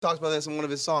talks about this in one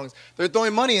of his songs. They're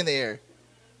throwing money in the air.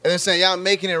 And they're saying, yeah, I'm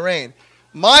making it rain.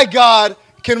 My God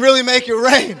can really make it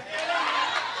rain.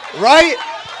 Right?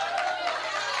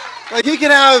 Like he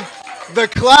can have the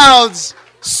clouds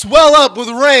swell up with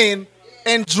rain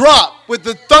and drop with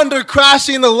the thunder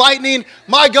crashing, the lightning.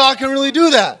 My God can really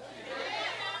do that.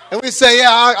 And we say,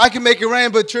 yeah, I can make it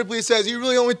rain. But Tripoli says, you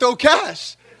really only throw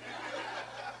cash.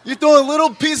 You're throwing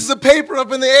little pieces of paper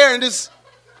up in the air and just...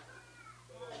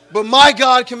 But my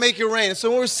God can make it rain. So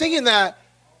when we're singing that,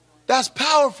 that's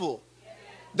powerful.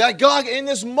 That God, in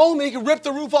this moment, He can rip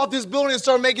the roof off this building and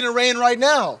start making it rain right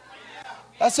now.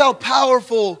 That's how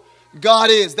powerful God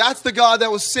is. That's the God that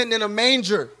was sitting in a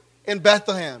manger in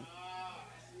Bethlehem.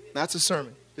 That's a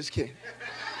sermon. Just kidding.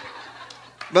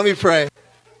 Let me pray.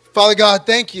 Father God,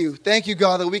 thank you. Thank you,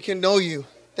 God, that we can know you.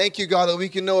 Thank you, God, that we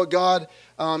can know a God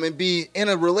and be in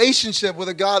a relationship with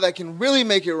a God that can really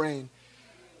make it rain.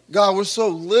 God, we're so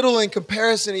little in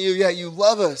comparison to you, yet you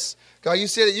love us. God, you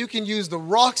say that you can use the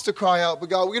rocks to cry out, but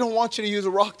God, we don't want you to use a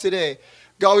rock today.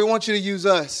 God, we want you to use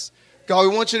us. God,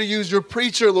 we want you to use your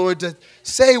preacher, Lord, to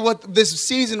say what this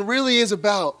season really is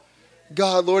about.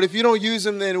 God, Lord, if you don't use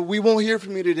him, then we won't hear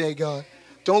from you today, God.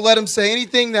 Don't let him say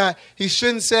anything that he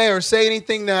shouldn't say or say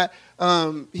anything that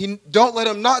don't let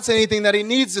him not say anything that he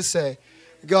needs to say.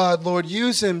 God, Lord,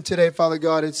 use him today, Father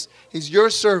God. He's your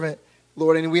servant,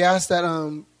 Lord, and we ask that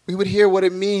we would hear what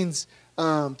it means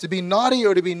to be naughty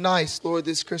or to be nice, Lord,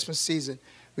 this Christmas season.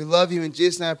 We love you. In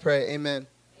Jesus' name I pray. Amen.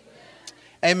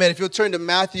 Amen. If you'll turn to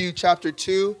Matthew chapter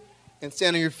 2 and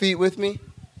stand on your feet with me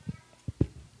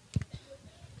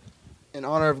in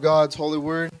honor of God's holy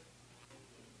word.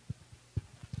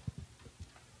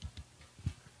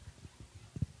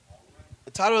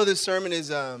 The title of this sermon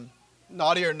is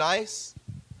Naughty or Nice,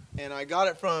 and I got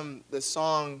it from the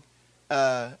song,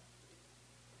 You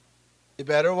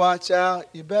better watch out,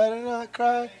 you better not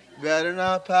cry, you better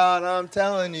not pout, I'm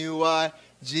telling you why.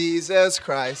 Jesus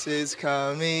Christ is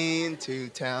coming to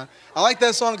town. I like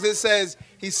that song because it says,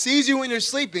 he sees you when you're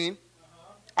sleeping,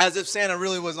 as if Santa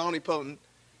really was omnipotent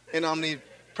and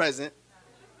omnipresent.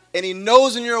 And he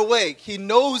knows when you're awake. He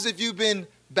knows if you've been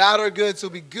bad or good, so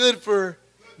be good for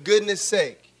goodness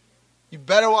sake. You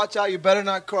better watch out, you better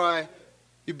not cry,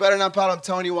 you better not pout, I'm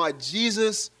telling you why.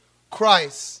 Jesus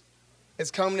Christ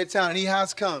is coming to town, and he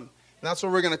has come. And that's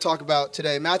what we're going to talk about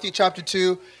today. Matthew chapter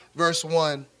 2, verse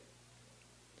 1.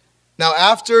 Now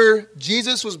after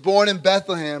Jesus was born in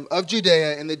Bethlehem of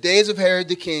Judea in the days of Herod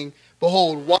the king,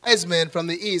 behold, wise men from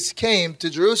the east came to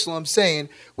Jerusalem, saying,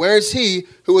 where is he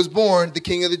who was born the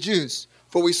King of the Jews?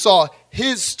 For we saw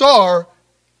his star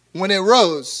when it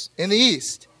rose in the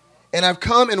east, and have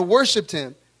come and worshipped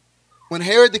him. When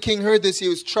Herod the king heard this, he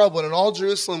was troubled, and all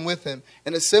Jerusalem with him.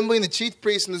 And assembling the chief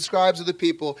priests and the scribes of the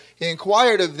people, he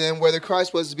inquired of them where the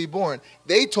Christ was to be born.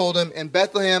 They told him, in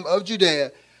Bethlehem of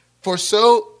Judea, for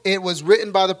so it was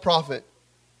written by the prophet.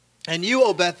 And you,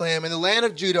 O Bethlehem, in the land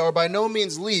of Judah, are by no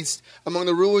means least among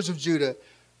the rulers of Judah.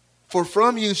 For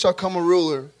from you shall come a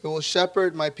ruler who will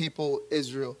shepherd my people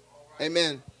Israel.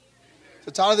 Amen.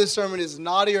 The title of this sermon is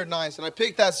Naughty or Nice. And I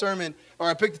picked that sermon, or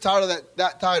I picked the title of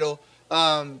that title,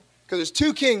 because there's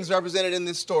two kings represented in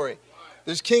this story.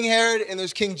 There's King Herod and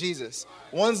there's King Jesus.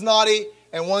 One's naughty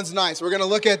and one's nice. We're going to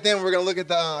look at them. We're going to look at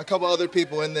a couple other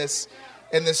people in this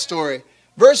story.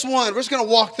 Verse 1, we're just going to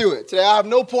walk through it. Today I have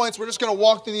no points. We're just going to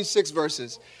walk through these 6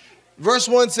 verses. Verse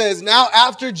 1 says, now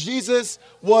after Jesus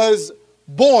was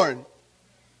born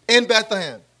in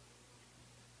Bethlehem.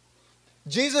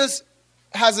 Jesus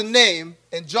has a name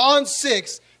in John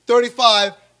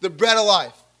 6:35, the bread of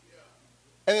life.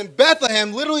 And then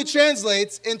Bethlehem literally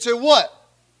translates into what?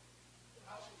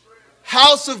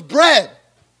 House of bread.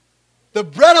 The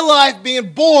bread of life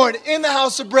being born in the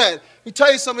house of bread. Let me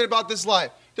tell you something about this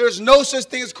life. There is no such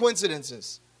thing as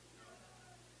coincidences.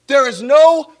 There is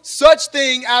no such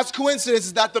thing as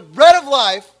coincidences that the bread of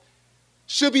life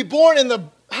should be born in the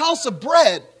house of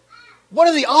bread. What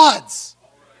are the odds?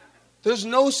 There's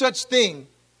no such thing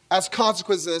as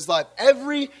consequences in this life.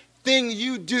 Everything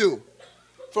you do,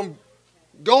 from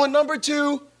going number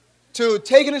 2 to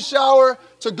taking a shower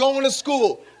to going to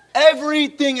school,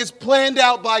 everything is planned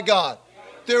out by God.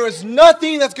 There is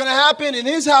nothing that's going to happen in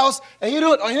his house and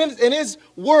in his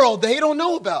world that he don't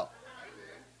know about.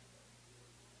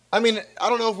 I mean, I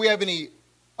don't know if we have any,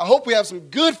 I hope we have some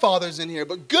good fathers in here,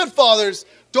 but good fathers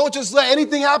don't just let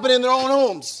anything happen in their own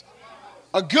homes.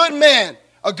 A good man,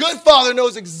 a good father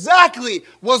knows exactly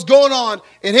what's going on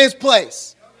in his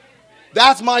place.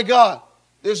 That's my God.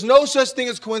 There's no such thing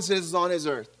as coincidences on his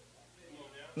earth.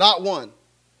 Not one.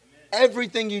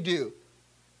 Everything you do,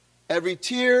 every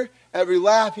tear, every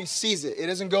laugh, he sees it. It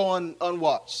doesn't go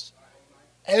unwatched.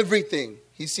 Everything.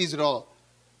 He sees it all.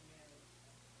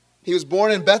 He was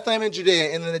born in Bethlehem in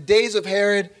Judea, and in the days of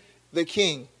Herod the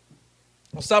king.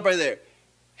 We'll stop right there.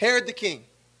 Herod the king.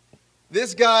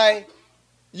 This guy,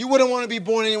 you wouldn't want to be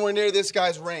born anywhere near this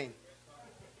guy's reign.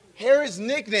 Herod's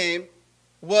nickname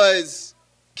was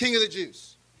King of the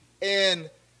Jews. And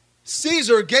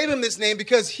Caesar gave him this name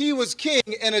because he was king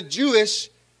in a Jewish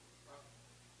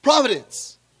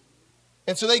providence.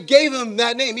 And so they gave him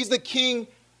that name. He's the king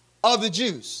of the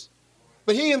Jews.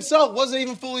 But he himself wasn't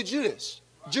even fully Jewish.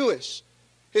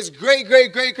 His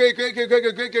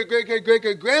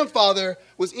great-great-great-great-great-great-great-great-great-great-great-grandfather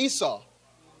was Esau.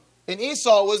 And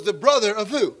Esau was the brother of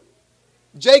who?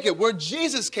 Jacob, where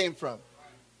Jesus came from.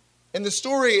 In the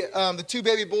story, the two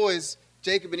baby boys,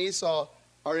 Jacob and Esau,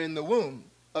 are in the womb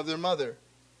of their mother.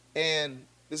 And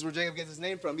this is where Jacob gets his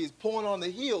name from. He's pulling on the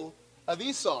heel of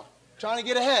Esau, trying to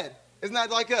get ahead. Isn't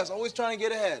that like us? Always trying to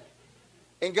get ahead.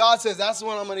 And God says, that's the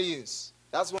one I'm going to use.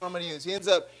 That's what I'm going to use. He ends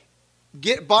up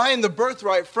buying the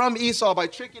birthright from Esau by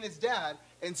tricking his dad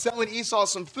and selling Esau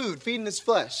some food, feeding his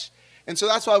flesh. And so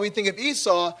that's why we think of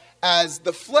Esau as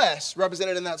the flesh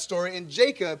represented in that story and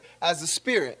Jacob as the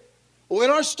spirit. Well, in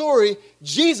our story,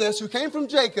 Jesus, who came from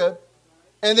Jacob,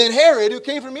 and then Herod, who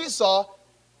came from Esau,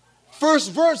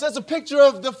 first verse, that's a picture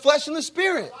of the flesh and the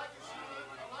spirit.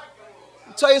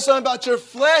 I'll tell you something about your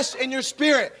flesh and your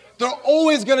spirit. They're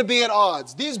always going to be at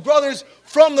odds. These brothers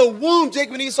from the womb,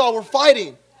 Jacob and Esau, were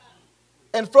fighting.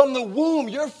 And from the womb,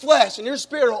 your flesh and your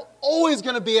spirit are always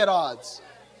going to be at odds.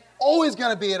 Always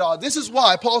going to be at odds. This is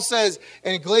why Paul says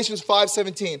in Galatians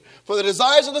 5:17, for the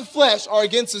desires of the flesh are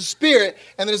against the spirit,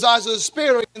 and the desires of the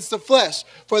spirit are against the flesh.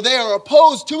 For they are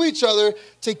opposed to each other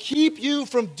to keep you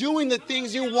from doing the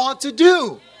things you want to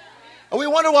do. And we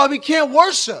wonder why we can't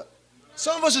worship.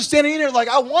 Some of us are standing in here like,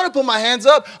 I want to put my hands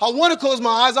up. I want to close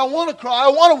my eyes. I want to cry. I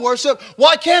want to worship.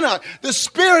 Why can't I? The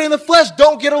spirit and the flesh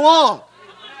don't get along.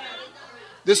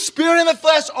 The spirit and the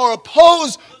flesh are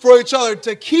opposed for each other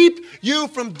to keep you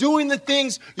from doing the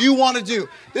things you want to do.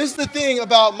 This is the thing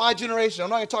about my generation.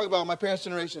 I'm not going to talk about my parents'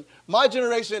 generation. My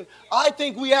generation, I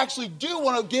think we actually do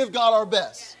want to give God our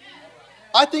best.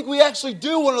 I think we actually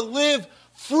do want to live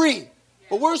free.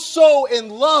 But we're so in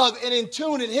love and in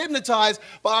tune and hypnotized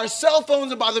by our cell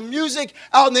phones and by the music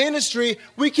out in the industry,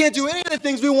 we can't do any of the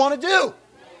things we want to do.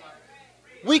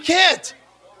 We can't.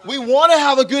 We want to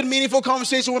have a good, meaningful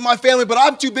conversation with my family, but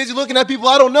I'm too busy looking at people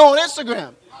I don't know on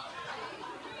Instagram.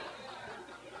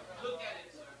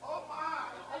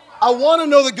 I want to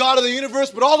know the God of the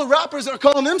universe, but all the rappers are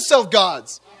calling themselves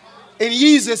gods. And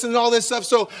Jesus and all this stuff.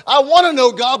 So I want to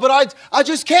know God, but I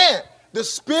just can't. The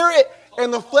spirit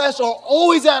and the flesh are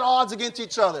always at odds against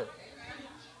each other.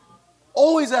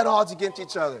 Always at odds against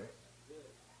each other.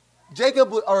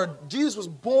 Jesus was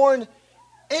born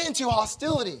into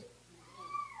hostility.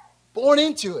 Born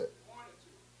into it.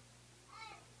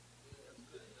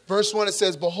 Verse 1, it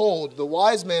says, behold, the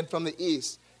wise men from the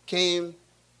east came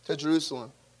to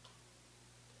Jerusalem.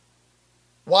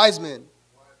 Wise men.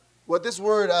 What this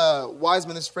word, wise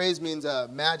men, this phrase means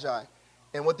magi.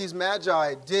 And what these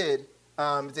magi did,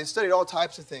 they studied all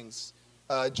types of things.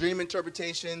 Dream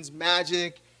interpretations,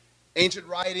 magic, ancient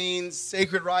writings,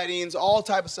 sacred writings, all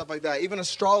type of stuff like that. Even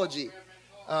astrology.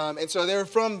 And so they were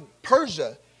from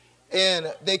Persia.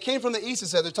 And they came from the east, it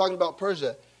said. They're talking about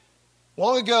Persia.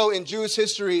 Long ago in Jewish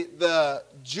history, the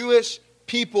Jewish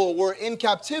people were in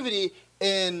captivity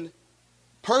in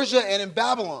Persia and in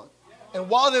Babylon. And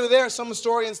while they were there, some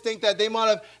historians think that they might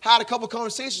have had a couple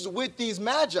conversations with these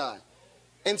magi.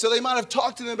 And so they might have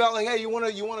talked to them about, like, hey, you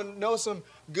want to know some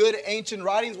good ancient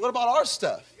writings? What about our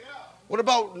stuff? What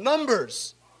about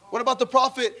Numbers? What about the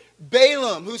prophet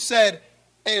Balaam, who said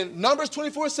in Numbers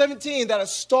 24:17 that a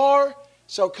star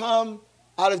shall come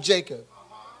out of Jacob,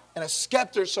 and a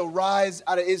scepter shall rise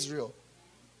out of Israel.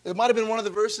 It might have been one of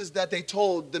the verses that they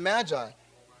told the Magi.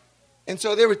 And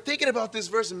so they were thinking about this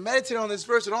verse and meditating on this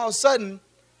verse, and all of a sudden,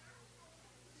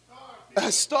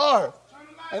 a star.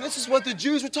 And this is what the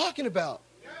Jews were talking about.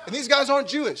 And these guys aren't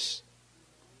Jewish.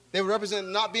 They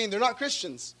represent they're not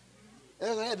Christians. And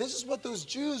they're like, hey, this is what those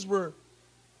Jews were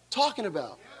talking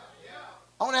about.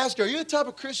 I want to ask you, are you the type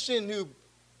of Christian who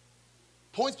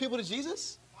points people to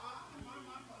Jesus?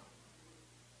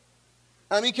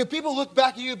 I mean, can people look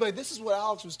back at you and be like, this is what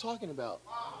Alex was talking about?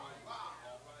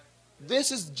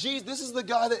 This is Jesus. This is the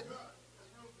guy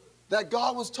that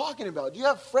God was talking about. Do you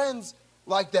have friends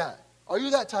like that? Are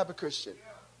you that type of Christian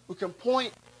who can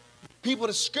point people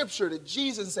to Scripture, to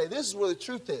Jesus, and say, this is where the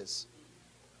truth is?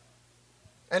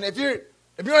 And if you're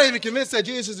not even convinced that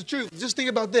Jesus is the truth, just think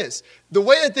about this. The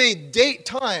way that they date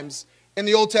times in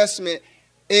the Old Testament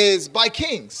is by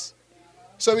kings.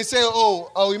 So we say,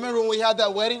 oh, remember when we had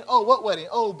that wedding? Oh, what wedding?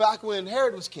 Oh, back when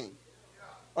Herod was king.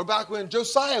 Or back when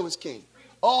Josiah was king.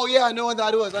 Oh, yeah, I know what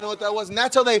that was. I know what that was. And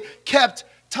that's how they kept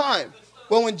time.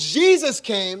 Well, when Jesus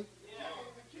came,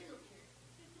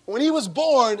 when he was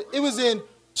born, it was in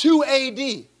 2 AD.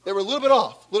 They were a little bit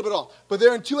off. But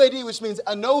they're in 2 AD, which means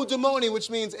Anno Domini, which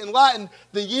means in Latin,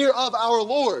 the year of our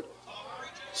Lord.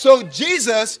 So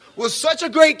Jesus was such a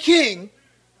great king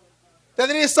that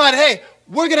they decided, hey,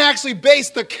 we're going to actually base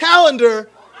the calendar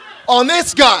on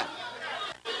this guy.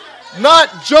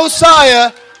 Not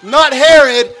Josiah, not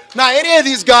Herod, not any of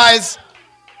these guys,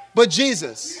 but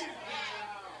Jesus.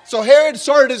 So Herod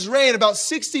started his reign about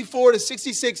 64 to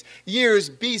 66 years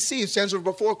BC, stands for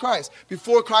before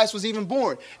Christ was even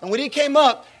born. And when he came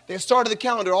up, they started the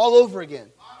calendar all over again.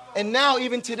 And now,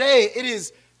 even today, it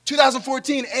is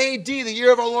 2014 AD, the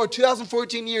year of our Lord,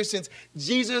 2014 years since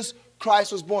Jesus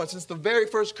Christ was born, since the very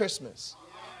first Christmas.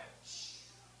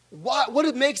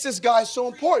 What makes this guy so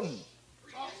important?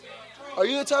 Are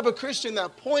you the type of Christian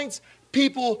that points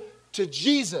people to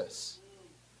Jesus?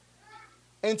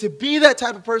 And to be that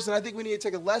type of person, I think we need to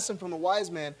take a lesson from the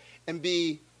wise man and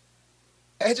be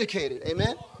educated.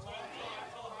 Amen?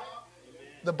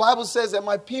 The Bible says that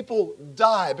my people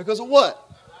die because of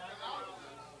what?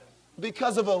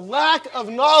 Because of a lack of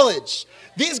knowledge.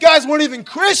 These guys weren't even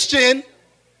Christian.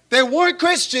 They weren't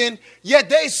Christian, yet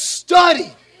they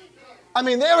studied. I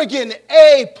mean, they were getting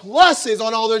A+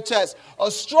 on all their tests.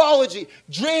 Astrology,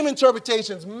 dream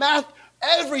interpretations, math,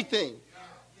 everything.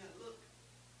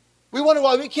 We wonder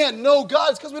why we can't know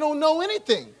God. It's because we don't know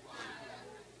anything.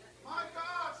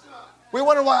 We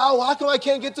wonder why, how come I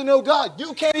can't get to know God?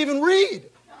 You can't even read.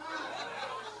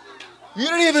 You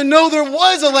didn't even know there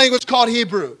was a language called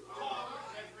Hebrew.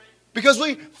 Because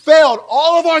we failed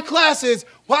all of our classes.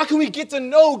 How can we get to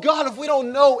know God if we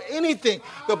don't know anything?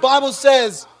 The Bible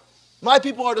says, my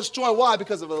people are destroyed. Why?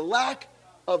 Because of a lack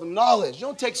of knowledge. You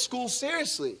don't take school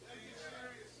seriously.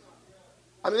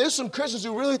 I mean, there's some Christians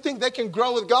who really think they can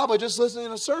grow with God by just listening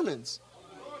to sermons.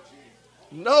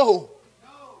 No.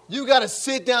 You got to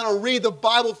sit down and read the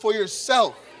Bible for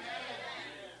yourself.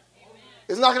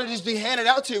 It's not going to just be handed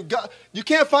out to you. God, you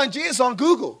can't find Jesus on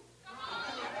Google.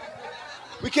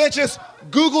 We can't just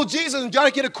Google Jesus and try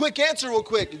to get a quick answer real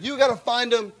quick. You got to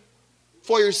find him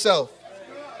for yourself.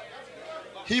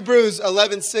 Hebrews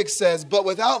 11:6 says, but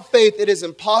without faith it is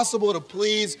impossible to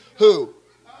please who?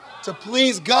 To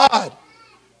please God.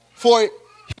 For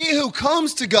he who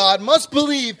comes to God must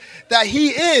believe that he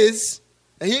is,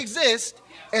 that he exists,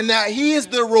 and that he is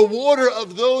the rewarder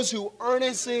of those who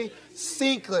earnestly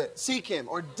seek him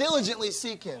or diligently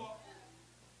seek him.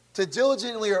 To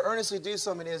diligently or earnestly do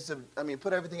something is to,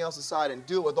 put everything else aside and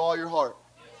do it with all your heart.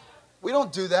 We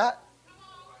don't do that.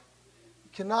 You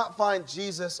cannot find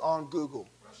Jesus on Google.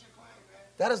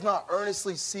 That is not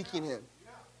earnestly seeking him.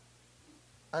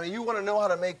 You want to know how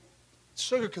to make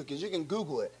sugar cookies, you can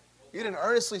Google it. You didn't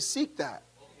earnestly seek that.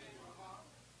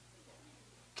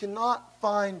 Cannot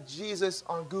find Jesus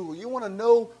on Google. You want to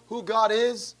know who God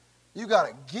is? You got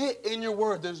to get in your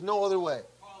word. There's no other way.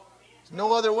 There's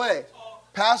no other way.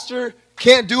 Pastor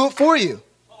can't do it for you.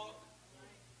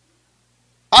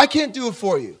 I can't do it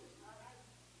for you.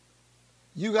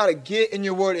 You got to get in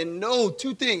your word and know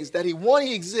two things. That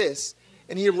he exists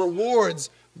and he rewards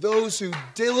those who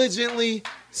diligently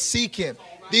seek him.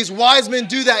 These wise men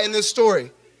do that in this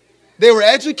story. They were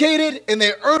educated and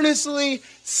they earnestly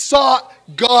sought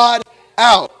God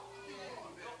out.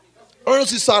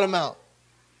 Earnestly sought him out.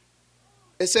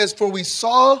 It says, for we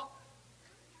saw,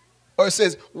 or it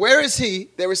says, where is he?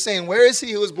 They were saying, where is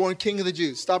he who was born King of the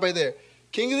Jews? Stop right there.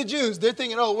 King of the Jews, they're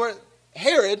thinking, we're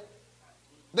Herod.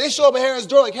 They show up at Herod's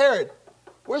door like, Herod,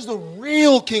 where's the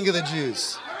real King of the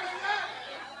Jews?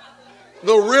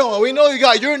 The real one. We know you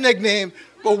got your nickname,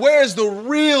 but where's the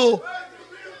real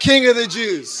King of the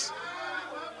Jews?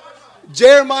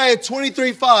 Jeremiah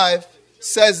 23:5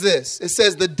 says this. It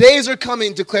says, the days are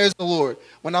coming, declares the Lord,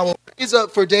 when I will raise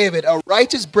up for David a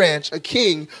righteous branch, a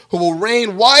king who will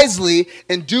reign wisely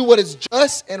and do what is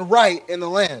just and right in the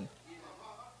land.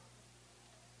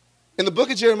 In the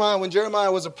book of Jeremiah, when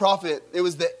Jeremiah was a prophet, it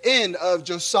was the end of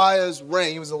Josiah's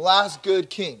reign. He was the last good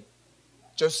king,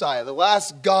 Josiah, the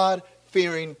last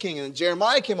God-fearing king. And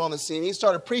Jeremiah came on the scene. He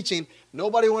started preaching.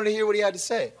 Nobody wanted to hear what he had to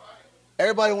say.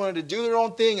 Everybody wanted to do their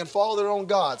own thing and follow their own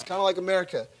gods, kind of like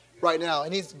America right now.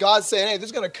 And God's saying, hey,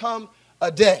 there's going to come a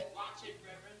day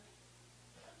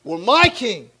where my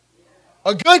king,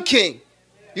 a good king,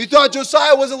 you thought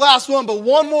Josiah was the last one, but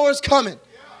one more is coming.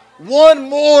 One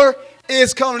more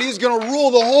is coming. He's going to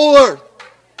rule the whole earth.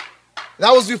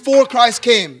 That was before Christ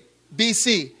came,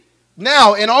 BC.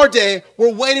 Now, in our day,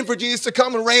 we're waiting for Jesus to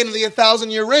come and reign in the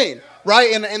 1,000-year reign,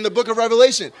 right? In the book of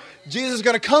Revelation. Jesus is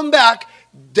going to come back.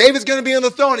 David's going to be on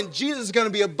the throne, and Jesus is going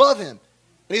to be above him.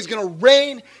 And he's going to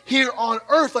reign here on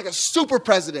earth like a super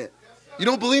president. You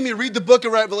don't believe me? Read the book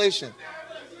of Revelation.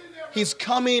 He's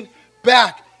coming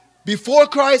back. Before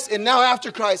Christ and now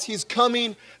after Christ, he's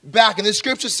coming back. And the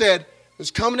scripture said, there's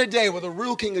coming a day where the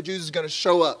real king of Jews is going to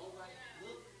show up.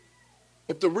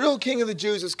 If the real king of the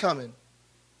Jews is coming,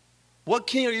 what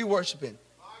king are you worshiping?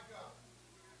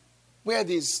 We have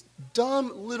these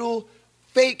dumb little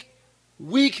fake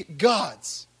weak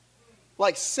gods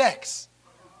like sex.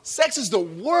 Sex is the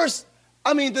worst,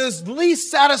 the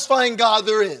least satisfying God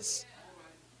there is.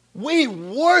 We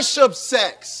worship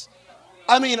sex.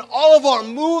 All of our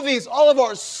movies, all of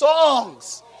our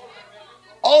songs,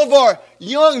 all of our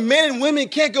young men and women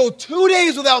can't go 2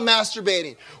 days without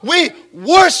masturbating. We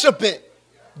worship it,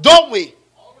 don't we?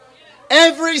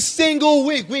 Every single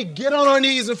week we get on our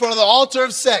knees in front of the altar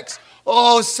of sex.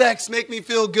 Oh, sex, make me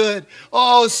feel good.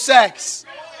 Oh, sex.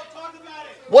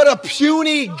 What a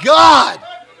puny God.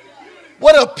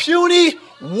 What a puny,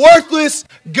 worthless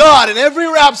God. And every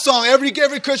rap song, every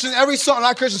Christian, every song,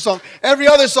 not Christian song, every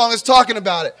other song is talking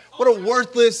about it. What a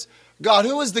worthless God.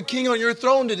 Who is the king on your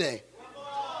throne today?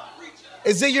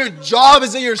 Is it your job?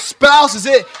 Is it your spouse? Is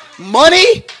it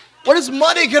money? What is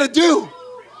money going to do?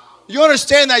 You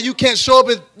understand that you can't show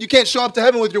up to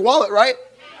heaven with your wallet, right?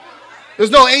 There's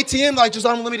no ATM like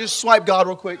let me just swipe God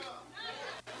real quick.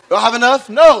 Do I have enough?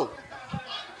 No.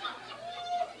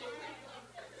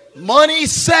 Money,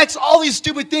 sex, all these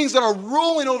stupid things that are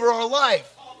ruling over our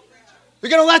life. You're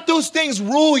going to let those things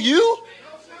rule you?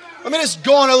 Let me just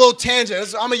go on a little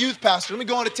tangent. I'm a youth pastor. Let me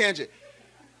go on a tangent.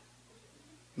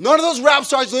 None of those rap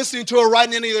stars listening to are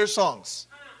writing any of their songs.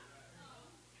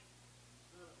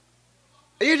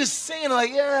 And you're just saying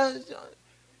yeah.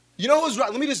 You know who's right?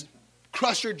 Let me just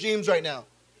crush your dreams right now.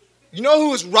 You know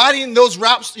who is writing those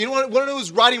raps? You want to know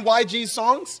who's writing YG's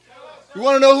songs? You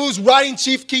want to know who's writing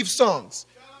Chief Keef's songs?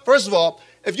 First of all,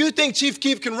 if you think Chief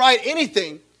Keef can write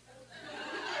anything,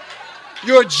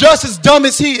 you're just as dumb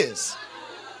as he is.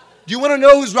 Do you want to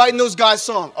know who's writing those guys'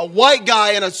 songs? A white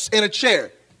guy in a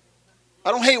chair.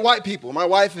 I don't hate white people. My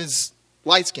wife is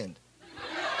light-skinned.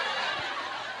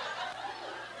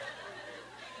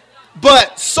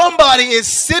 But somebody is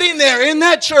sitting there in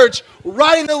that church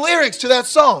writing the lyrics to that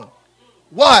song.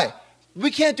 Why?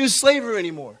 We can't do slavery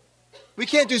anymore. We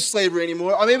can't do slavery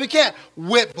anymore. We can't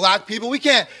whip black people. We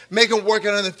can't make them work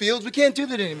out in the fields. We can't do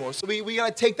that anymore. So we got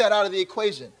to take that out of the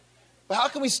equation. But how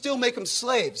can we still make them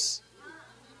slaves?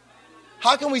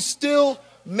 How can we still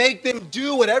make them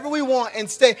do whatever we want and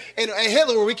stay? And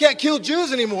Hitler, where we can't kill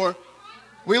Jews anymore.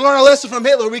 We learn a lesson from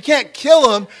Hitler. We can't kill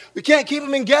them. We can't keep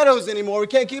them in ghettos anymore. We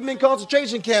can't keep them in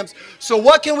concentration camps. So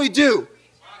what can we do?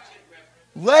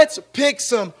 Let's pick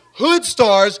some hood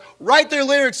stars, write their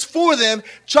lyrics for them,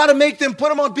 try to make them, put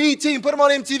them on BET and put them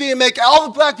on MTV and make all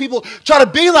the black people try to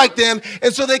be like them,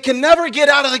 and so they can never get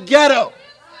out of the ghetto.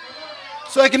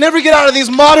 So they can never get out of these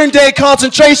modern day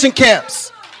concentration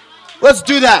camps. Let's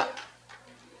do that.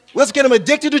 Let's get them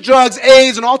addicted to drugs,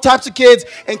 AIDS, and all types of kids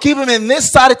and keep them in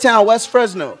this side of town, West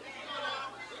Fresno.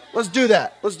 Let's do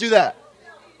that. Let's do that.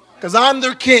 Because I'm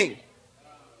their king.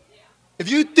 If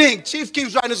you think Chief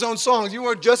Keef's writing his own songs, you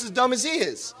are just as dumb as he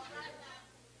is.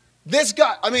 This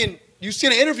guy, you've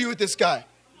seen an interview with this guy.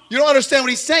 You don't understand what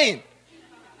he's saying.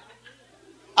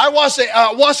 I watched a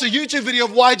YouTube video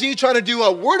of YG trying to do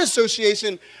a word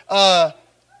association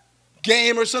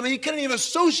game or something. He couldn't even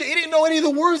associate. He didn't know any of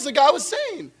the words the guy was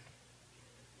saying.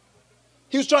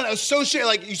 He was trying to associate,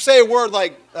 like you say a word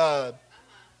like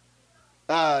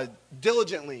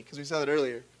diligently, because we said it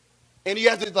earlier. And you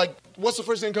have to, what's the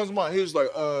first thing that comes to mind? He was like,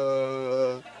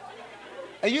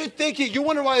 And you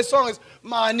wonder why his song is,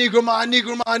 my Negro, my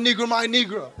Negro, my Negro, my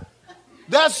Negro.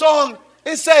 That song,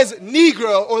 it says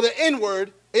Negro, or the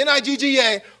N-word,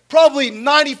 N-I-G-G-A, probably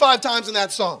 95 times in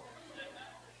that song.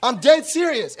 I'm dead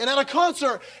serious. And at a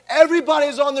concert, everybody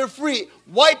is on their feet.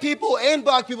 White people and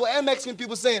black people and Mexican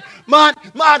people saying, man,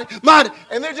 man, man.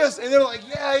 And they're like,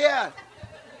 yeah, yeah.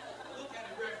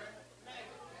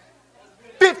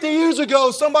 50 years ago,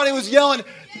 somebody was yelling.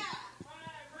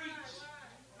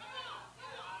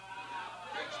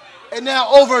 And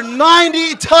now over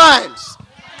 90 times,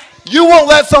 you won't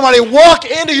let somebody walk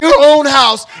into your own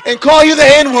house and call you the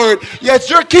N-word, yet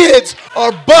your kids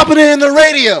are bumping it in the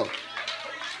radio.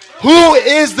 Who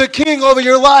is the king over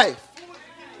your life?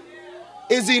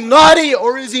 Is he naughty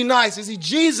or is he nice? Is he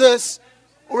Jesus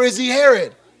or is he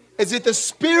Herod? Is it the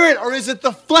spirit or is it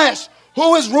the flesh?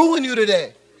 Who is ruling you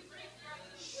today?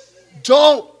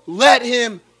 Don't let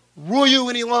him rule you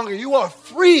any longer. You are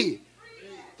free.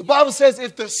 The Bible says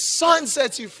if the Son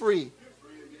sets you free,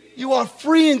 you are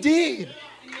free indeed.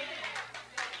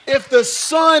 If the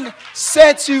Son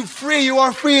sets you free, you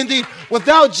are free indeed.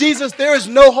 Without Jesus, there is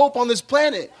no hope on this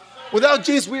planet. Without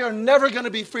Jesus, we are never going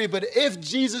to be free. But if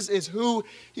Jesus is who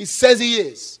he says he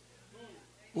is,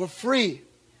 we're free.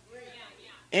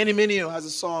 Andy Mineo has a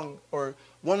song, or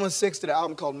 116 did an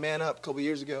album called Man Up a couple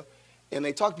years ago. And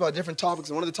they talked about different topics.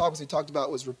 And one of the topics they talked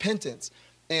about was repentance.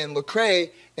 And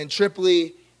Lecrae and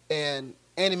Tripoli and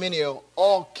Andy Mineo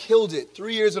all killed it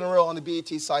 3 years in a row on the BET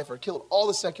Cypher. Killed all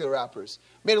the secular rappers.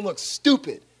 Made them look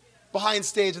stupid behind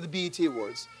stage of the BET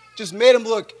Awards. Just made them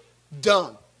look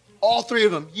dumb. All three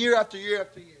of them, year after year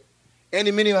after year.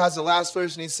 Andy Mineo has the last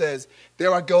verse and he says,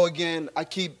 there I go again.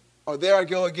 There I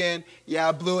go again. Yeah,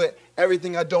 I blew it.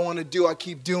 Everything I don't want to do, I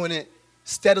keep doing it.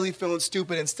 Steadily feeling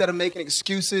stupid. Instead of making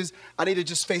excuses, I need to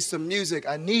just face some music.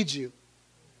 I need you.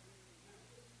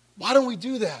 Why don't we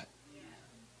do that?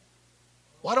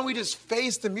 Why don't we just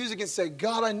face the music and say,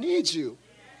 God, I need you?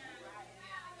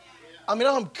 I mean,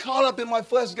 I'm caught up in my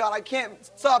flesh, God. I can't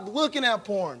stop looking at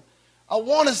porn. I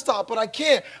want to stop, but I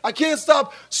can't. I can't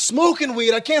stop smoking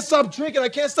weed. I can't stop drinking. I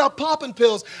can't stop popping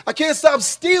pills. I can't stop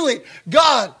stealing.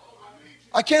 God,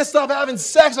 I can't stop having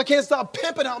sex. I can't stop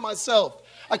pimping out myself.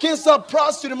 I can't stop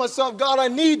prostituting myself. God, I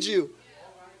need you.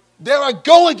 There I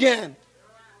go again.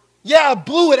 Yeah, I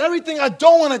blew it. Everything I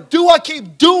don't want to do, I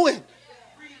keep doing.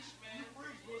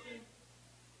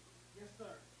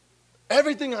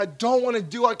 Everything I don't want to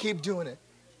do, I keep doing it.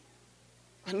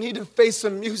 I need to face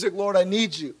some music, Lord. I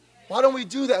need you. Why don't we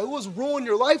do that? Who has ruined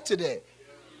your life today?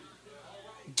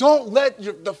 Don't let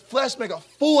the flesh make a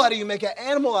fool out of you, make an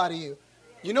animal out of you.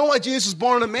 You know why Jesus was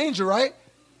born in a manger, right?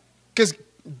 Because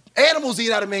animals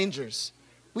eat out of mangers.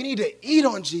 We need to eat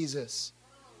on Jesus.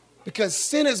 Because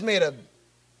sin has made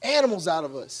animals out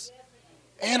of us.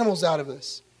 Animals out of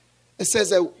us. It says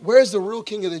that, where's the real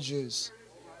king of the Jews?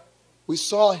 We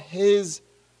saw his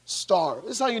star.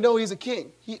 This is how you know he's a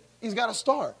king. He's got a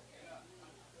star.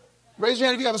 Raise your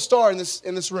hand if you have a star in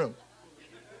this room.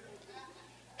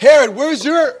 Herod, where's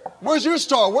your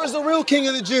star? Where's the real king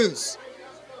of the Jews?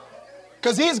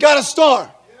 Because he's got a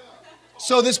star.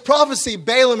 So this prophecy,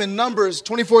 Balaam in Numbers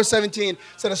 24:17,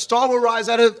 said a star will rise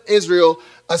out of Israel,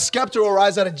 a scepter will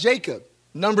rise out of Jacob.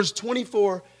 Numbers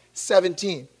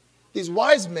 24:17. These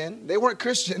wise men, they weren't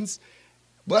Christians.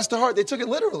 Bless their heart, they took it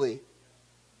literally.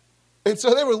 And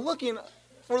so they were looking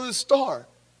for the star.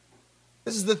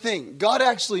 This is the thing. God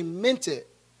actually meant it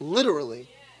literally,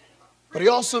 but he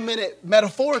also meant it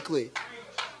metaphorically.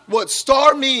 What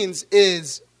star means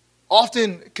is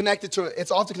often connected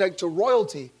to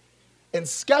royalty. And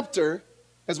scepter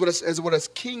is what a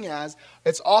king has.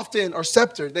 It's often, or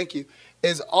scepter, thank you,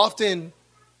 is often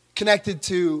connected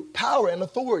to power and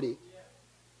authority.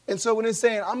 And so when it's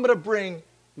saying, I'm going to bring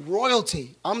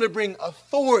royalty, I'm going to bring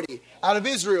authority out of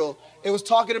Israel, it was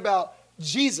talking about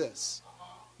Jesus.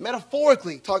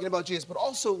 Metaphorically talking about Jesus, but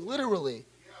also literally.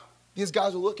 These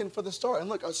guys were looking for the star. And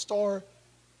look, a star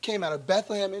came out of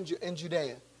Bethlehem in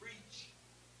Judea.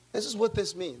 This is what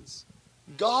this means.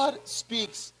 God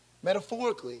speaks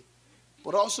metaphorically,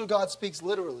 but also God speaks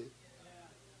literally.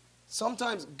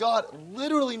 Sometimes God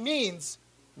literally means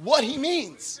what he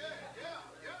means.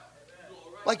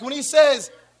 Like when he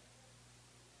says,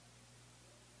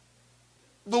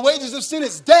 the wages of sin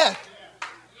is death.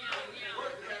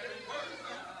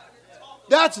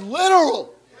 That's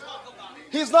literal.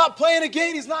 He's not playing a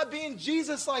game. He's not being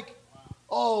Jesus like,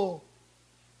 oh,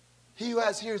 he who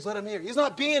has ears, let him hear. He's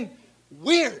not being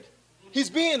weird. He's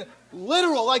being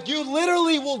literal. Like you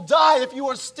literally will die if you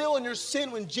are still in your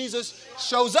sin when Jesus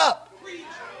shows up.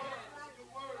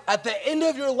 At the end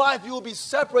of your life, you will be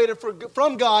separated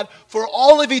from God for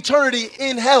all of eternity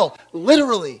in hell.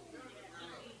 Literally.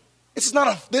 This is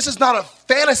not a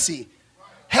fantasy.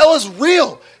 Hell is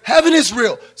real. Heaven is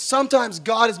real. Sometimes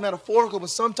God is metaphorical, but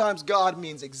sometimes God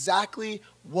means exactly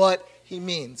what he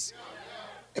means.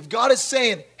 If God is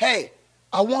saying, hey,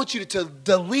 I want you to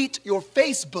delete your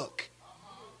Facebook,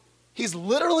 he's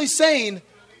literally saying,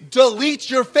 delete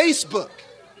your Facebook.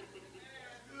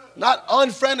 Not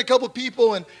unfriend a couple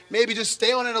people and maybe just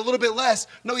stay on it a little bit less.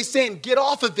 No, he's saying, get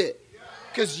off of it.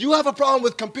 Because you have a problem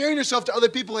with comparing yourself to other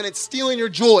people and it's stealing your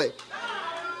joy.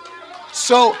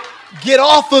 So, get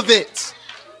off of it.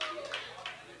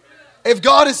 If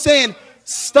God is saying,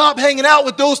 stop hanging out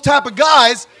with those type of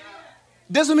guys,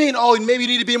 doesn't mean, oh, maybe you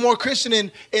need to be more Christian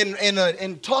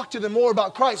and talk to them more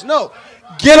about Christ. No,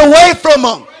 get away from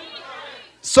them.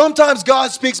 Sometimes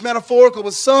God speaks metaphorical,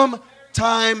 but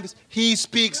sometimes he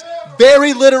speaks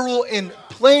very literal and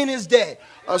plain as day.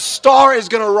 A star is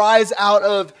going to rise out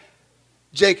of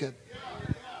Jacob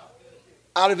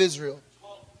out of Israel.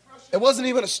 It wasn't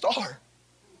even a star.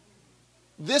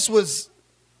 This was,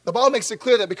 the Bible makes it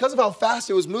clear that because of how fast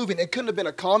it was moving, it couldn't have been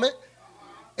a comet.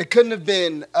 It couldn't have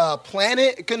been a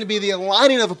planet. It couldn't be the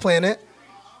aligning of a planet.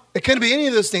 It couldn't be any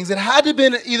of those things. It had to have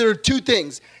been either two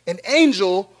things, an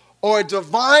angel or a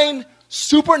divine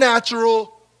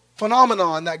supernatural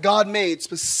phenomenon that God made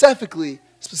specifically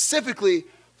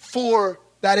for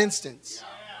that instance.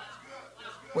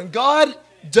 When God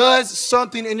does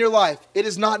something in your life, it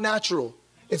is not natural.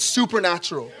 It's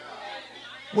supernatural.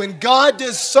 When God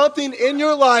does something in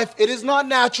your life, it is not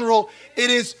natural. It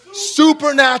is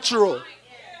supernatural.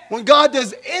 When God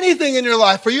does anything in your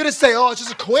life, for you to say, oh, it's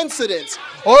just a coincidence,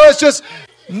 or it's just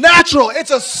natural,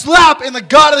 it's a slap in the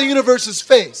God of the universe's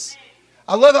face.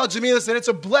 I love how Jamila said it's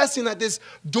a blessing that this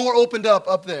door opened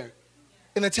up there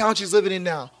in the town she's living in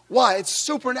now. Why? It's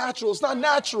supernatural. It's not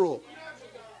natural.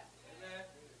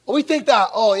 We think that,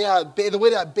 oh yeah, the way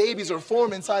that babies are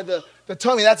formed inside the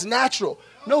tummy, that's natural.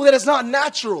 No, that is not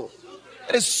natural.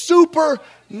 It is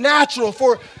supernatural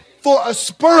for a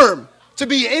sperm to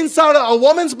be inside of a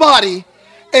woman's body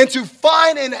and to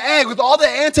find an egg with all the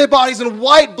antibodies and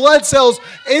white blood cells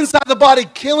inside the body,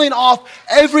 killing off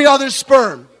every other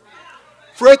sperm.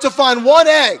 For it to find one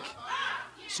egg,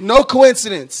 it's no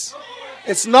coincidence.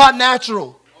 It's not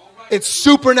natural. It's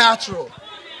supernatural.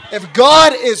 If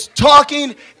God is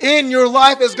talking in your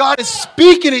life, as God is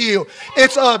speaking to you,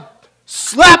 it's a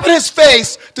slap in his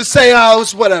face to say, oh,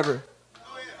 it's whatever.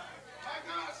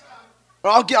 Or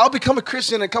I'll become a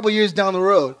Christian a couple years down the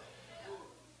road.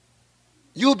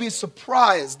 You'll be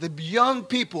surprised, the young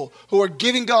people who are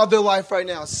giving God their life right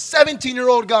now.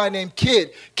 17-year-old guy named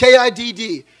Kidd,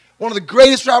 K-I-D-D, one of the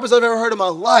greatest rappers I've ever heard in my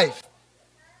life.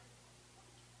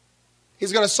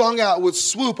 He's got a song out with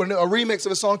Swoop, a remix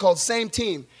of a song called Same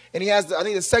Team. And he has, I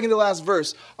think, the second to last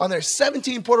verse on there.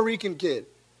 17 Puerto Rican kid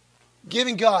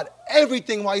giving God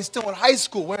everything while he's still in high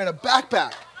school, wearing a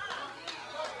backpack.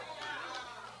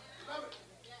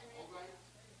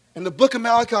 In the book of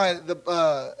Malachi,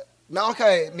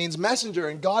 Malachi means messenger,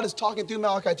 and God is talking through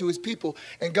Malachi to his people.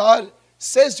 And God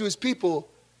says to his people,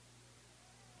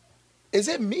 is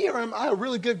it me or am I a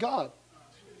really good God?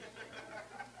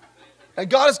 And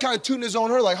God is kind of tooting his own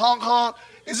horn, like honk honk.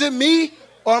 Is it me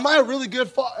or am I a really good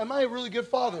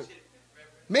father?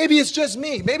 Maybe it's just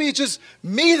me. Maybe it's just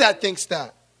me that thinks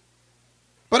that.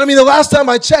 But I mean, the last time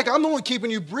I checked, I'm the one keeping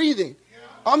you breathing.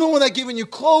 I'm the one that's giving you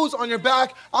clothes on your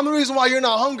back. I'm the reason why you're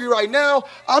not hungry right now.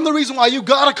 I'm the reason why you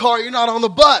got a car, you're not on the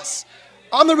bus.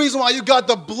 I'm the reason why you got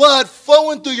the blood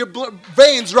flowing through your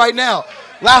veins right now.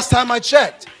 Last time I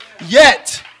checked.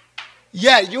 Yet,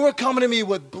 you were coming to me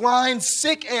with blind,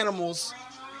 sick animals,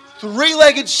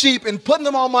 three-legged sheep, and putting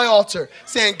them on my altar,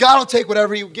 saying, God will take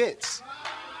whatever he gets.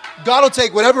 God will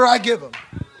take whatever I give him.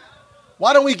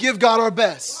 Why don't we give God our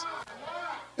best?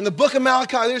 In the book of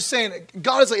Malachi, they're saying,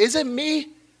 God is like, is it me?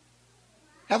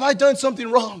 Have I done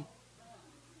something wrong?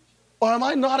 Or am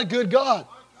I not a good God?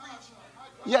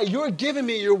 Yeah, you're giving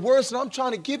me your worst, and I'm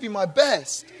trying to give you my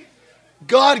best.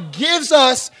 God gives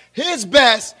us his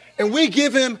best, and we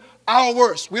give him our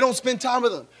worst. We don't spend time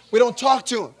with him. We don't talk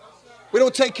to him. We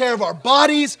don't take care of our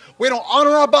bodies. We don't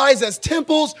honor our bodies as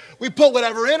temples. We put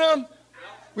whatever in them.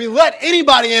 We let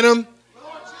anybody in them.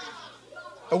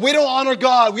 And we don't honor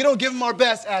God. We don't give him our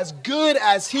best, as good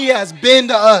as he has been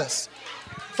to us.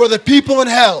 For the people in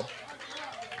hell.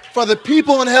 For the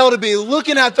people in hell to be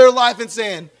looking at their life and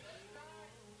saying,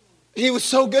 he was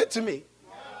so good to me.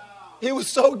 He was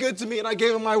so good to me, and I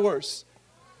gave him my worst.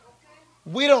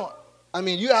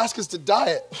 You ask us to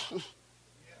diet.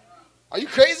 Are you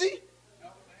crazy?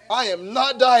 I am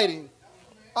not dieting.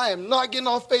 I am not getting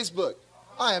off Facebook.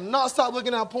 I am not stop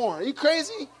looking at porn. Are you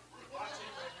crazy?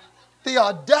 The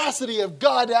audacity of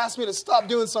God to ask me to stop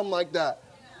doing something like that.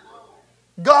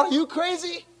 God, are you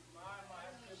crazy?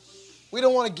 We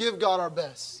don't want to give God our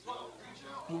best.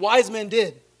 The wise men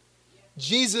did.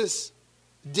 Jesus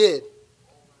did.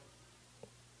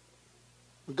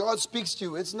 When God speaks to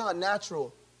you, it's not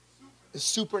natural. It's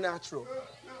supernatural.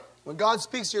 When God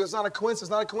speaks to you, it's not a coincidence.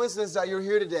 It's not a coincidence that you're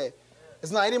here today.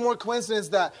 It's not any more coincidence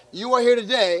that you are here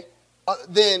today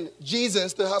than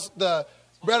Jesus, the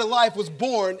bread of life, was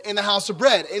born in the house of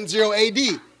bread in 0 AD.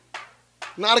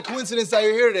 Not a coincidence that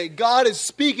you're here today. God is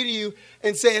speaking to you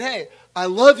and saying, hey, I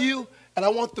love you and I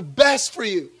want the best for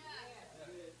you.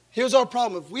 Here's our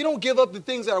problem. If we don't give up the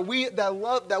things that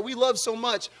we love so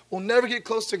much, we'll never get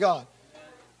close to God.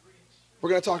 We're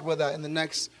going to talk about that in the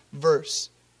next verse.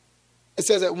 It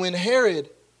says that when Herod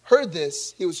heard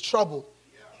this, he was troubled,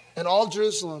 and all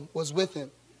Jerusalem was with him.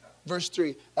 Verse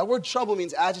 3. That word trouble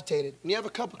means agitated. When you have a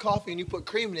cup of coffee and you put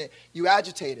cream in it, you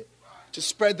agitate it to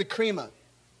spread the cream up.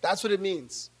 That's what it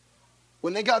means.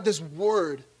 When they got this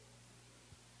word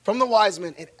from the wise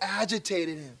men, it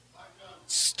agitated him,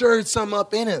 stirred some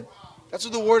up in him. That's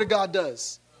what the word of God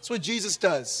does. That's what Jesus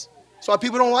does. That's why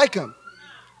people don't like him.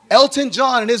 Elton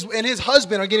John and his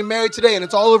husband are getting married today, and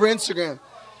it's all over Instagram.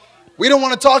 We don't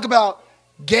want to talk about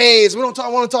gays. We don't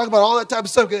want to talk about all that type of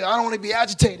stuff because I don't want to be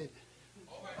agitated.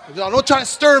 Don't try to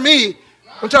stir me.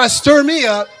 Don't try to stir me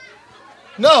up.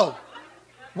 No.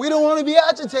 We don't want to be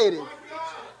agitated.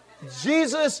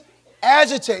 Jesus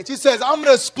agitates. He says, I'm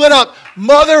going to split up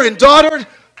mother and daughter,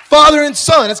 father and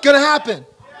son. It's going to happen.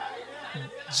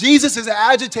 Jesus is an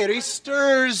agitator. He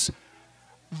stirs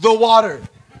the water.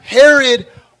 Herod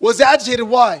was agitated.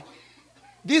 Why?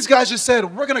 These guys just said,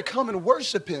 we're going to come and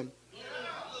worship him.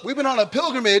 We've been on a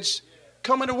pilgrimage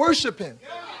coming to worship him.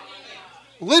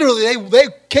 Literally, they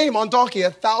came on donkey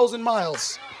 1,000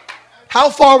 miles. How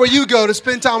far will you go to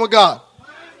spend time with God?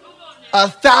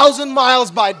 1,000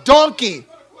 miles by donkey.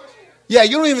 Yeah,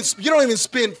 you don't even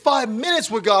spend 5 minutes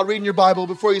with God reading your Bible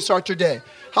before you start your day.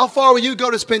 How far will you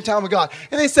go to spend time with God?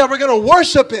 And they said, we're going to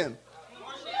worship him.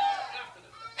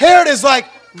 Herod is like,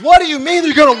 what do you mean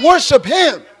you're going to worship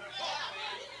him?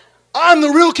 I'm the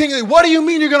real king. What do you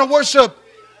mean you're going to worship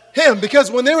him? Because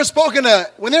when they were speaking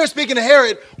to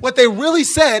Herod, what they really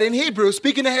said in Hebrew,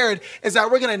 speaking to Herod, is that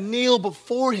we're going to kneel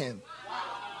before him.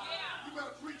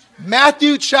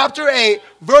 Matthew chapter 8,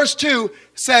 verse 2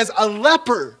 says a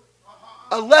leper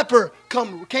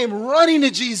came running to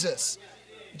Jesus.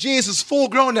 Jesus is full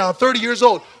grown now, 30 years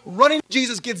old. Running to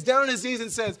Jesus, gets down on his knees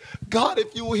and says, God,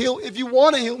 if you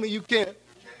want to heal me, you can.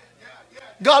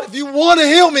 God, if you want to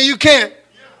heal me, you can.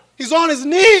 He's on his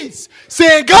knees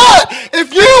saying, God,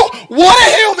 if you want to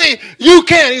heal me, you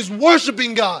can. He's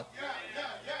worshiping God.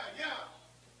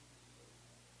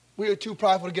 We are too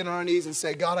prideful to get on our knees and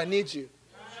say, God, I need you.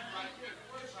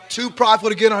 Too prideful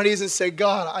to get on our knees and say,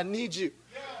 God, I need you.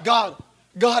 God,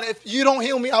 if you don't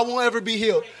heal me, I won't ever be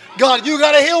healed. God, you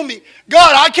got to heal me.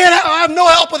 God, I have no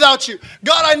help without you.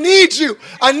 God, I need you.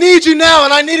 I need you now,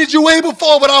 and I needed you way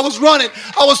before, but I was running.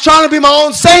 I was trying to be my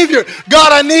own savior.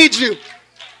 God, I need you.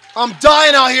 I'm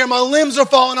dying out here. My limbs are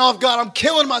falling off, God. I'm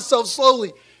killing myself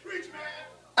slowly.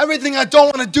 Everything I don't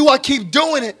want to do, I keep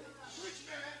doing it.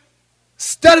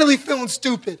 Steadily feeling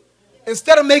stupid.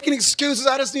 Instead of making excuses,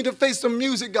 I just need to face some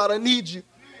music. God, I need you.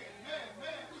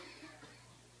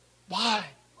 Why?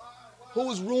 Who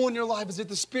is ruling your life? Is it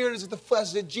the spirit? Is it the flesh?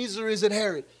 Is it Jesus or is it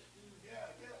Herod?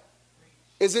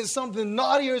 Is it something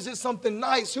naughty or is it something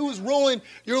nice? Who is ruling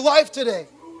your life today?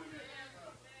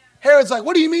 Herod's like,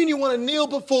 what do you mean you want to kneel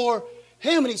before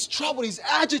him? And he's troubled. He's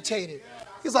agitated.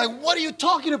 He's like, what are you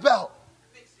talking about?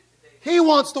 He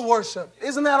wants to worship.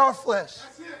 Isn't that our flesh?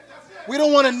 We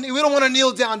don't want to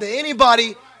kneel down to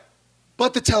anybody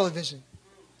but the television.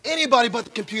 Anybody but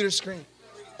the computer screen.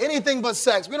 Anything but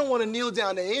sex. We don't want to kneel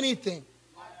down to anything.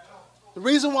 The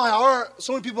reason why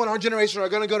so many people in our generation are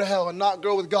going to go to hell and not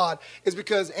grow with God is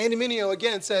because Andy Mineo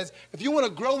again says, if you want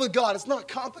to grow with God, it's not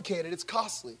complicated, it's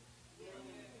costly.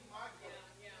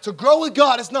 To grow with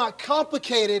God, it's not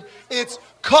complicated, it's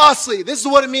costly. This is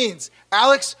what it means.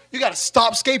 Alex, you got to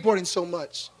stop skateboarding so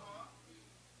much.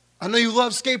 I know you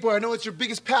love skateboarding. I know it's your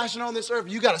biggest passion on this earth.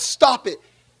 You got to stop it.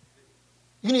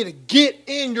 You need to get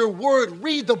in your word.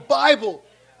 Read the Bible.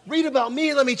 Read about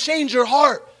me. Let me change your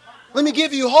heart. Let me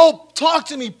give you hope. Talk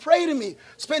to me. Pray to me.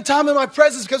 Spend time in my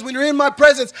presence, because when you're in my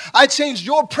presence, I change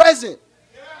your present.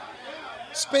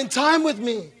 Spend time with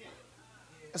me.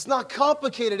 It's not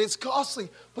complicated. It's costly.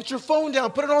 Put your phone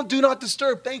down. Put it on Do Not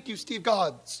Disturb. Thank you, Steve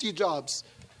Jobs,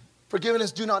 for giving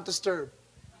us Do Not Disturb.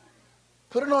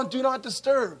 Put it on Do Not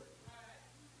Disturb.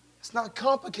 It's not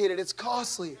complicated. It's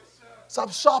costly.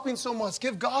 Stop shopping so much.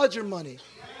 Give God your money.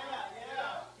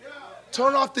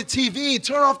 Turn off the TV.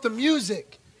 Turn off the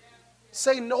music.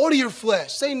 Say no to your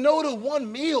flesh. Say no to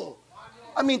one meal.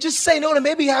 I mean, just say no to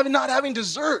maybe not having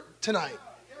dessert tonight.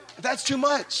 If that's too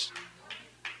much.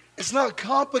 It's not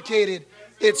complicated.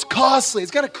 It's costly.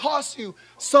 It's going to cost you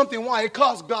something. Why? It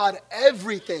costs God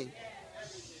everything.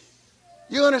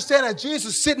 You understand that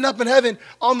Jesus is sitting up in heaven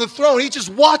on the throne. He's just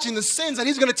watching the sins that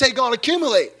he's going to take on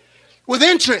accumulate with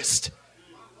interest.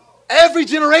 Every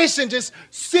generation just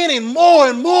sinning more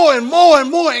and more and more and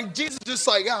more. And Jesus is just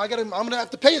like, I'm going to have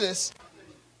to pay this.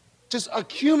 Just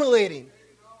accumulating.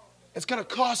 It's going to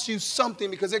cost you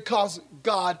something because it costs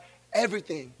God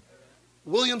everything.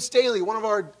 William Staley, one of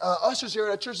our ushers here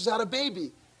at our church, has had a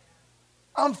baby.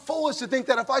 I'm foolish to think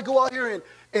that if I go out here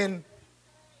and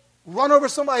run over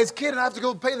somebody's kid and I have to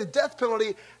go pay the death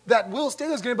penalty, that Will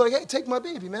Staley is going to be like, hey, take my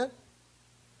baby, man.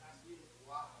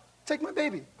 take my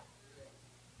baby.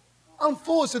 I'm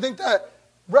foolish to think that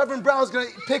Reverend Brown's going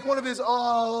to pick one of his,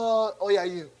 oh yeah,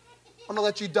 you. I'm going to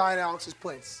let you die in Alex's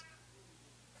place.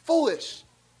 Foolish.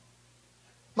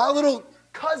 My little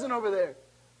cousin over there.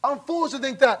 I'm foolish to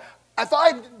think that if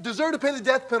I deserve to pay the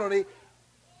death penalty,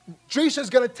 Drisha's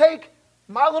going to take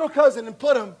my little cousin and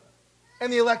put him in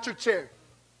the electric chair.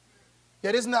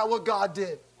 Yet isn't that what God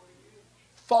did?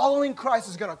 Following Christ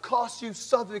is going to cost you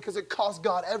something because it cost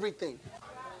God everything.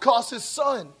 It cost his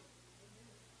son.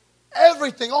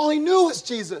 Everything. All he knew was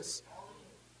Jesus.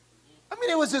 I mean,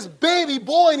 it was his baby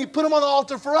boy and he put him on the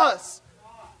altar for us.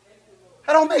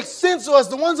 That don't make sense to us.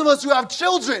 The ones of us who have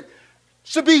children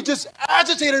should be just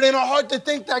agitated in our heart to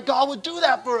think that God would do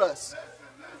that for us.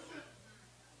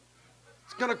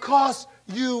 It's going to cost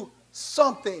you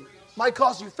something. It might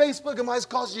cost you Facebook. It might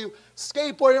cost you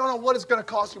skateboarding. I don't know what it's going to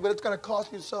cost you, but it's going to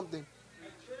cost you something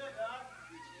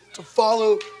to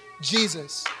follow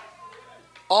Jesus.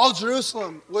 All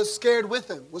Jerusalem was scared with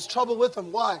him, was troubled with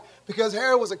him. Why? Because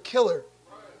Herod was a killer.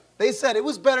 They said it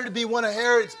was better to be one of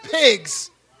Herod's pigs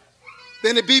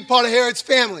than to be part of Herod's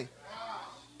family.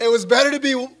 It was better to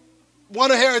be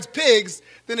one of Herod's pigs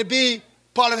than to be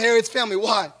part of Herod's family.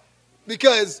 Why?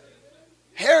 Because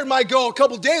Herod might go a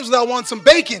couple days without wanting some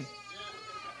bacon.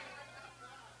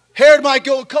 Herod might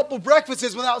go a couple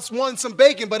breakfasts without wanting some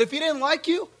bacon. But if he didn't like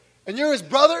you, and you're his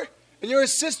brother, and you're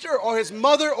his sister, or his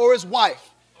mother, or his wife,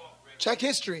 check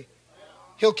history,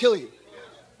 he'll kill you.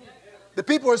 The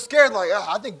people are scared like,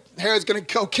 I think Herod's going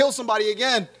to go kill somebody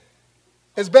again.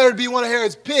 It's better to be one of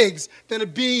Herod's pigs than to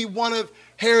be one of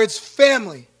Herod's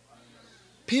family.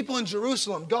 People in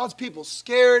Jerusalem, God's people,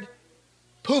 scared,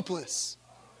 poopless.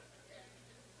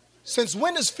 Since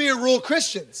when does fear rule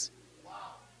Christians?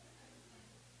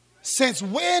 Since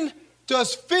when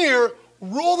does fear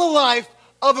rule the life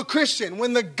of a Christian?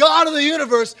 When the God of the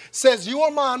universe says, you are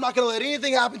mine, I'm not going to let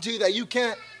anything happen to you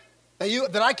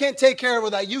that I can't take care of or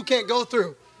that you can't go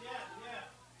through.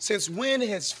 Since when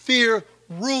is fear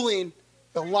ruling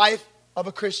the life of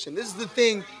a Christian? This is the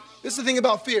thing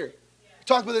about fear. We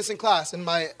talked about this in class in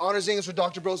my honors English with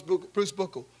Dr. Bruce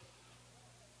Buchel.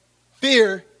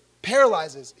 Fear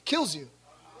paralyzes. It kills you.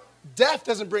 Death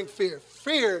doesn't bring fear.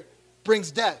 Fear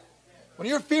brings death. When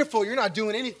you're fearful, you're not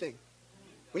doing anything.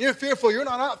 When you're fearful, you're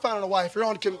not out finding a wife. You're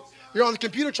on the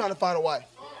computer trying to find a wife.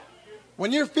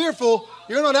 When you're fearful,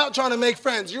 you're not out trying to make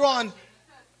friends. You're on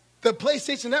the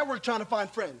PlayStation Network trying to find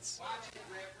friends.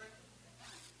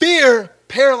 Fear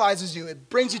paralyzes you. It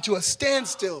brings you to a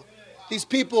standstill. These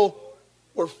people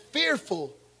were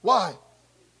fearful. Why?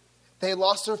 They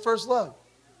lost their first love.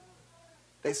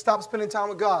 They stopped spending time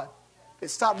with God. They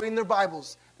stopped reading their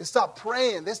Bibles. They stopped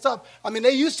praying.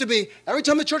 They used to be, every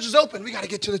time the church is open, we got to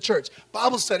get to the church.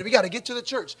 Bible study, we got to get to the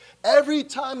church. Every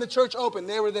time the church opened,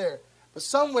 they were there. But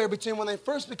somewhere between when they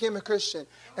first became a Christian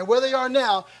and where they are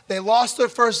now, they lost their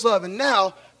first love. And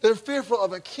now they're fearful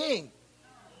of a king.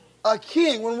 A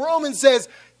king. When Romans says,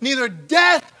 neither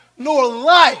death nor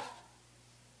life,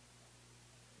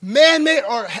 man-made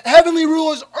or heavenly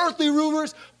rulers, earthly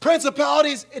rulers,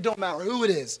 principalities, it don't matter who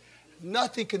it is.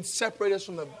 Nothing can separate us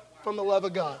from the love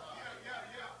of God.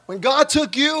 When God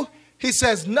took you, he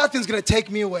says, nothing's going to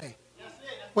take me away.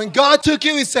 When God took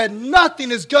you, he said, nothing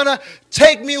is going to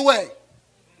take me away.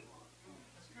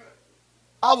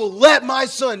 I will let my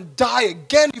son die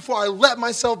again before I let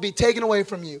myself be taken away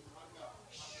from you.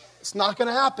 It's not going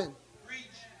to happen.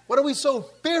 What are we so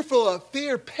fearful of?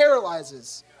 Fear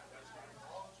paralyzes.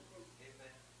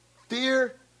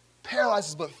 Fear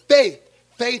paralyzes, but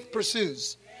faith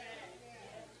pursues.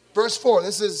 Verse 4,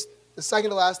 this is the second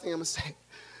to last thing I'm going to say.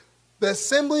 The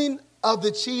assembling of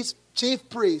the chief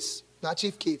priests, not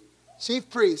Chief Keef, chief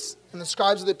priests and the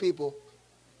scribes of the people,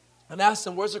 and asked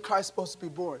them, where's the Christ supposed to be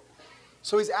born?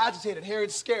 So he's agitated.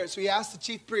 Herod's scared. So he asked the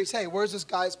chief priests, hey, where's this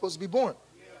guy supposed to be born?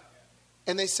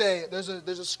 And they say, there's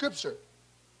a scripture.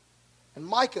 In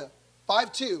Micah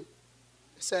 5:2, it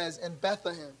says, in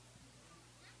Bethlehem.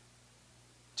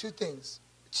 Two things.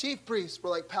 The chief priests were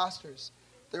like pastors.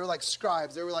 They were like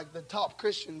scribes. They were like the top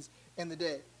Christians in the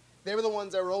day. They were the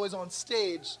ones that were always on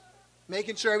stage,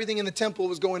 making sure everything in the temple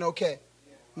was going okay.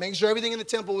 Making sure everything in the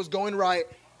temple was going right.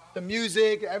 The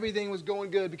music, everything was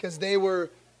going good because they were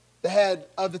the head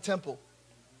of the temple.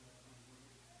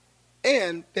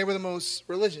 And they were the most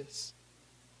religious.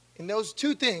 And those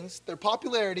two things, their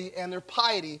popularity and their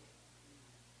piety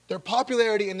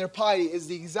is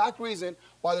the exact reason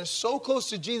why they're so close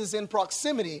to Jesus in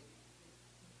proximity,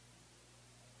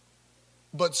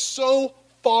 but so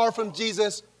far from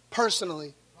Jesus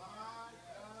personally.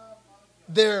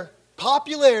 Their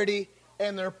popularity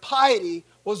and their piety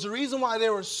was the reason why they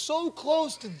were so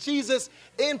close to Jesus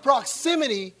in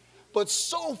proximity, but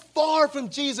so far from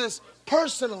Jesus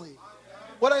personally.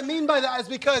 What I mean by that is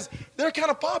because they're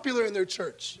kind of popular in their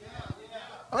church.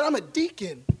 I mean, I'm a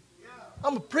deacon.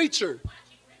 I'm a preacher.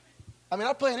 I mean,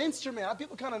 I play an instrument.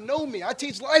 People kind of know me. I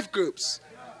teach life groups.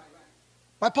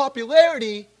 My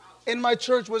popularity in my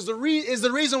church is the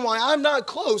reason why I'm not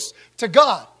close to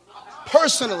God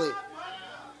personally.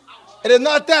 And it's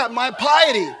not that, my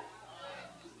piety,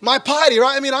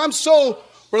 right? I mean, I'm so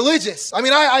religious. I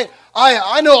mean,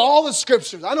 I know all the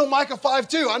scriptures. I know Micah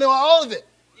 5:2. I know all of it.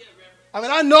 I mean,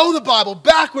 I know the Bible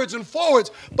backwards and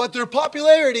forwards, but their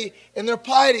popularity and their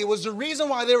piety was the reason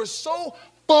why they were so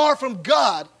far from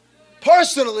God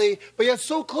personally, but yet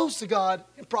so close to God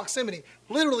in proximity.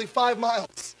 Literally 5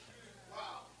 miles.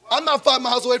 I'm not 5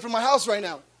 miles away from my house right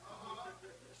now.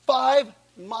 5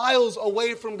 miles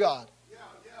away from God.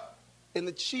 And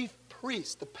the chief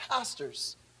priests, the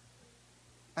pastors,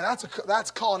 and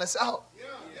that's calling us out.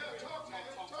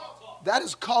 That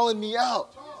is calling me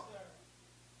out.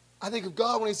 I think of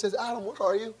God when he says, Adam, where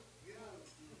are you?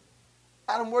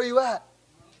 Adam, where are you at?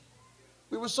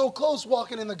 We were so close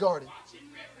walking in the garden.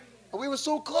 We were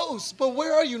so close, but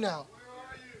where are you now?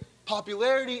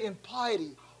 Popularity and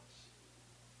piety.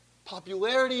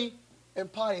 Popularity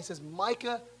and piety. It says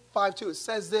Micah 5:2. It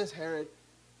says this, Herod.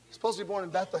 He's supposed to be born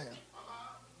in Bethlehem.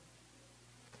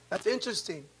 That's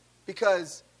interesting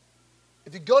because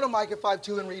if you go to Micah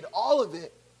 5:2 and read all of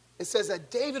it, it says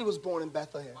that David was born in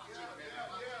Bethlehem.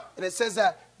 And it says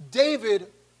that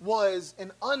David was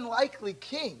an unlikely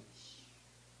king.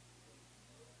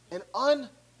 An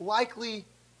unlikely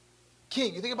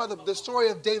king. You think about the story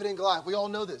of David and Goliath. We all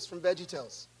know this from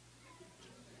VeggieTales.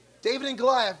 David and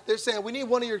Goliath, they're saying, we need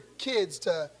one of your kids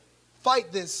to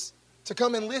fight this, to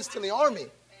come enlist in the army.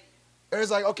 And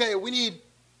it's like, okay, we need,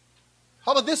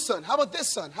 how about this son? How about this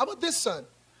son? How about this son?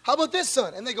 How about this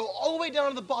son? And they go all the way down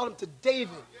to the bottom to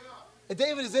David. And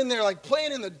David is in there like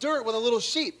playing in the dirt with a little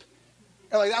sheep.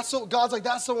 And like God's like,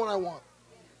 that's the one I want.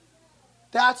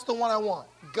 That's the one I want.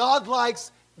 God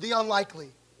likes the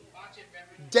unlikely.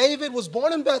 David was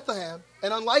born in Bethlehem,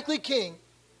 an unlikely king.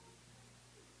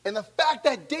 And the fact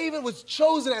that David was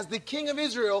chosen as the king of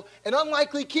Israel, an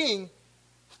unlikely king,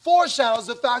 foreshadows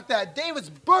the fact that David's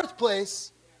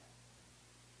birthplace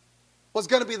was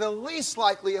going to be the least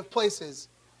likely of places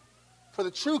for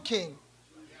the true king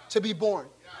to be born.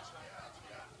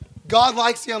 God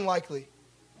likes the unlikely.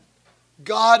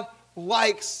 God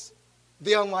likes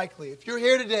the unlikely. If you're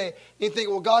here today and you think,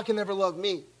 well, God can never love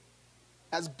me,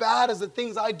 as bad as the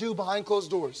things I do behind closed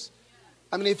doors.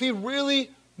 I mean, if he really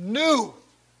knew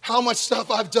how much stuff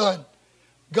I've done,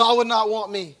 God would not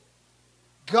want me.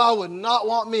 God would not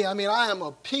want me. I mean, I am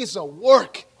a piece of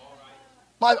work.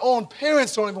 My own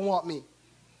parents don't even want me.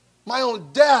 My own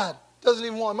dad doesn't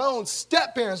even want me. My own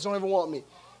step-parents don't even want me.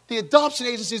 The adoption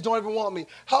agencies don't even want me.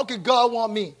 How could God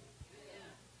want me?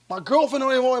 My girlfriend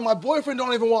don't even want me. My boyfriend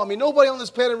don't even want me. Nobody on this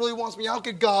planet really wants me. How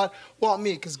could God want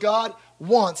me? Because God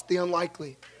wants the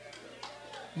unlikely.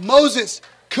 Moses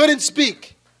couldn't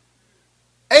speak.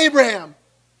 Abraham,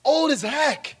 old as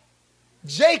heck.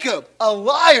 Jacob, a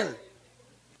liar.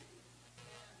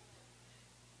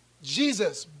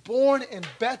 Jesus, born in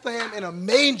Bethlehem in a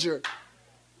manger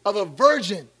of a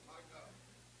virgin.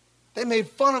 They made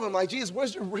fun of him like, Jesus,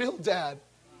 where's your real dad?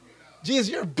 Jesus,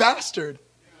 you're a bastard.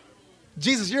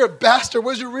 Jesus, you're a bastard.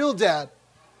 Where's your real dad?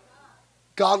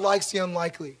 God likes the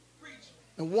unlikely.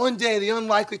 And one day the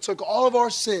unlikely took all of our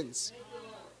sins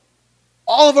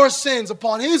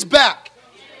upon his back,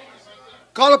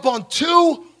 got up on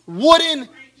 2 wooden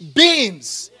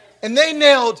beams, and they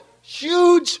nailed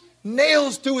huge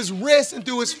nails through his wrists and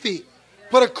through his feet,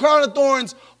 put a crown of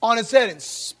thorns on his head and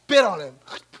spit on him.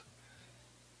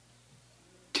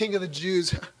 King of the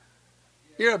Jews,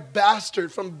 you're a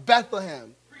bastard from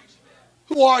Bethlehem.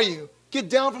 Who are you? Get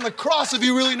down from the cross if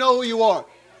you really know who you are.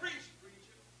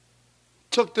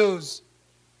 Took those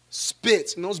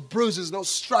spits and those bruises and those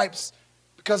stripes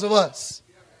because of us.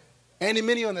 Andy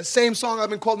Mineo, in the same song I've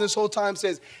been quoting this whole time,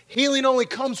 says, healing only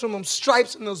comes from those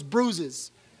stripes and those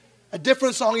bruises. A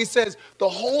different song, he says, the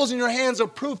holes in your hands are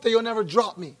proof that you'll never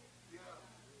drop me.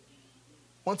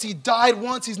 Once he died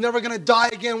once, he's never going to die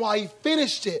again. While he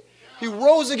finished it, he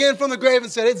rose again from the grave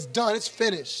and said, it's done, it's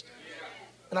finished.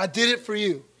 And I did it for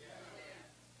you.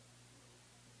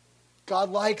 God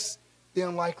likes the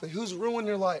unlikely. Who's ruining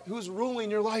your life? Who's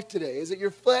ruling your life today? Is it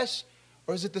your flesh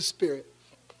or is it the spirit?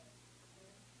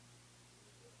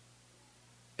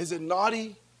 Is it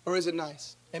naughty or is it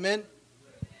nice? Amen?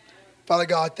 Father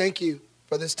God, thank you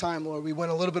for this time, Lord. We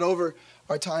went a little bit over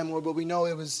our time, Lord, but we know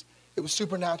it was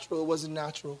supernatural. It wasn't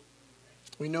natural.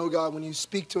 We know, God, when you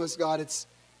speak to us, God, it's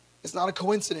not a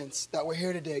coincidence that we're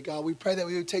here today, God. We pray that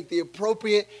we would take the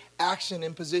appropriate action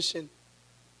and position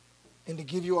and to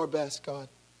give you our best, God,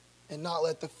 and not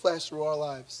let the flesh rule our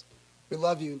lives. We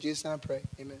love you. In Jesus' name I pray.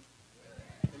 Amen.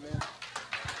 Amen.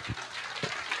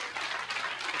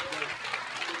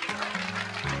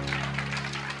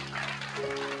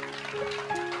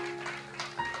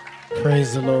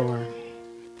 Praise the Lord.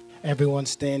 Everyone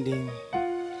standing,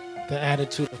 the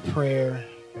attitude of prayer.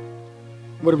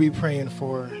 What are we praying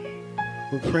for?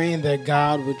 We're praying that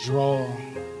God would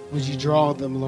you draw them, Lord.